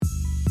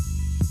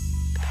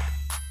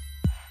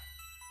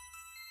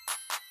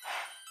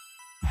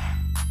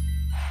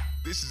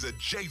This is a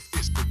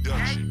JFitts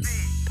production.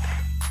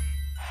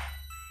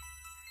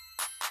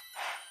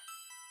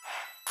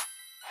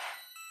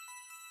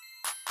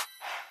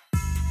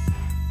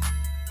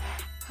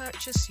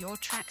 Purchase your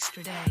tracks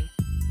today.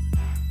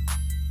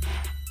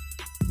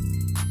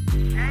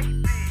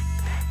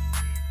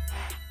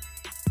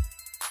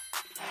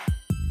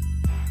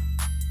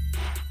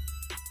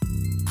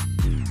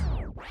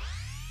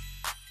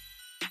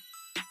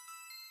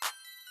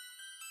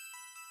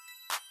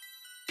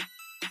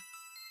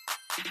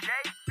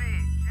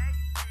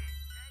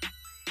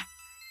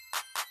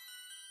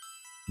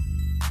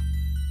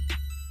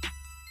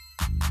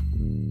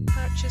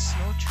 Purchase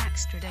your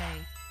tracks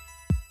today.